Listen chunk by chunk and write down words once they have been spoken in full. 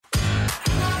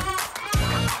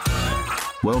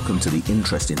Welcome to the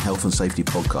Interesting Health and Safety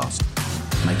podcast,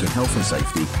 making health and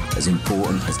safety as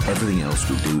important as everything else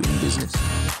we do in business.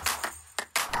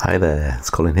 Hi there, it's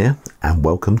Colin here, and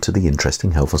welcome to the Interesting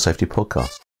Health and Safety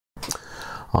podcast.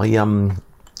 I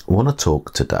want to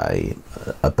talk today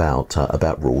about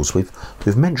rules.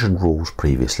 We've mentioned rules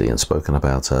previously and spoken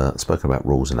about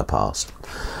rules in the past.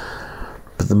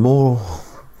 But the more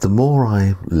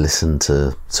I listen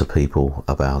to people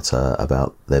about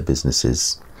their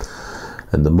businesses,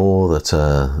 and the more that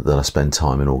I spend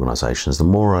time in organisations, the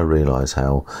more I realise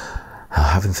how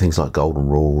having things like golden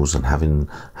rules and having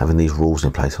these rules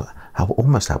in place, how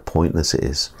pointless it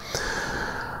is.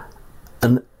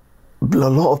 And a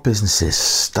lot of businesses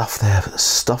stuff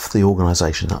the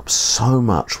organisation up so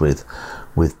much with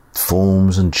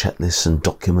forms and checklists and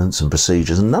documents and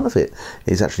procedures, and none of it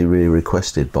is actually really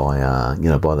requested by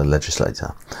the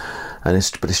legislator. But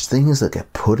it's things that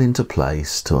get put into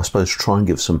place to, I suppose, try and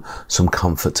give some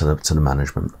comfort to the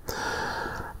management.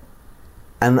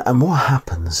 And what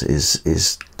happens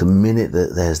is the minute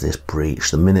that there's this breach,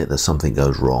 the minute that something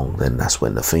goes wrong, then that's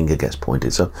when the finger gets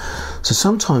pointed. So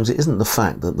sometimes it isn't the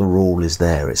fact that the rule is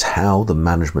there; it's how the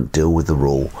management deal with the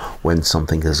rule when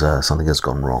something has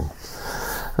gone wrong.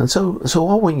 And so what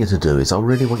I want you to do is I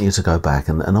really want you to go back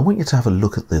and I want you to have a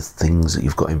look at the things that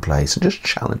you've got in place and just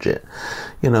challenge it.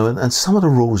 And some of the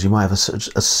rules you might have are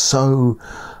so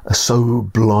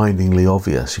blindingly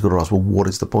obvious. You've got to ask, well, what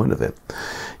is the point of it?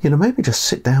 Maybe just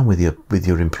sit down with your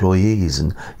employees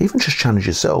and even just challenge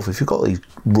yourself. If you've got these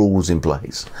rules in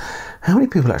place, how many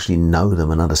people actually know them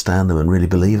and understand them and really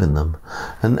believe in them?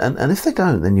 And if they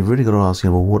don't, then you've really got to ask,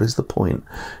 well, what is the point?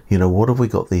 What have we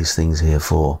got these things here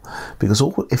for? Because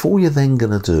if all you're then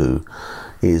going to do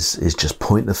is just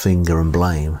point the finger and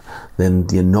blame, then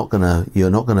you're not gonna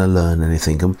learn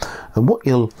anything. And what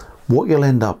you'll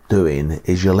end up doing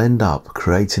is you'll end up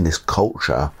creating this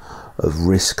culture of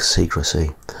risk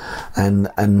secrecy, and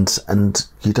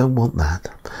you don't want that.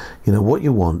 What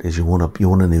you want is you want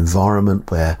an environment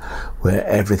where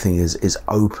everything is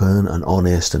open and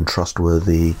honest and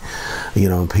trustworthy,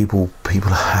 and people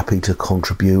are happy to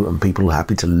contribute and people are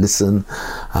happy to listen,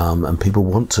 and people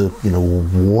want to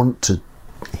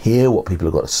hear what people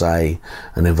have got to say.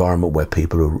 An environment where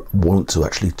people want to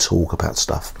actually talk about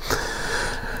stuff.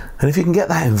 And if you can get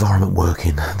that environment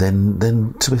working,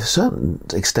 then to a certain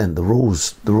extent, the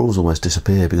rules almost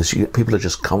disappear, because people are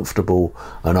just comfortable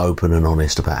and open and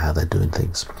honest about how they're doing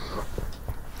things.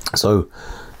 So,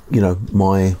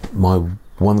 my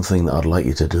one thing that I'd like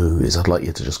you to do is I'd like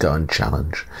you to just go and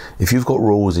challenge. If you've got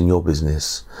rules in your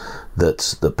business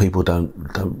that people don't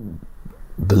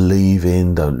believe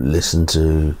in, don't listen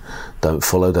to, don't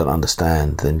follow, don't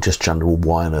understand, then just challenge, well,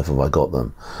 why on earth have I got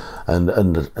them? And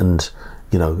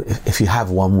if you have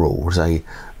one rule, say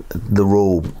the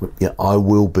rule, I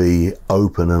will be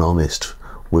open and honest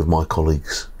with my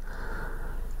colleagues.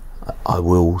 I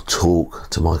will talk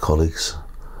to my colleagues.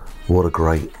 What a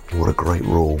great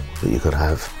rule that you could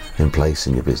have in place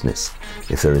in your business,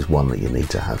 if there is one that you need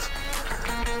to have.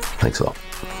 Thanks a lot.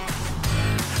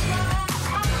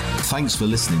 Thanks for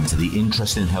listening to the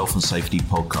Interesting Health and Safety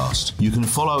podcast. You can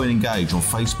follow and engage on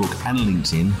Facebook and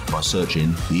LinkedIn by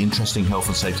searching the Interesting Health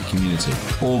and Safety Community,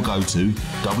 or go to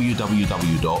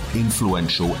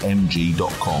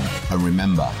www.influentialmg.com. And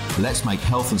remember, let's make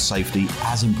health and safety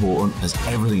as important as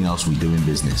everything else we do in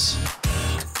business.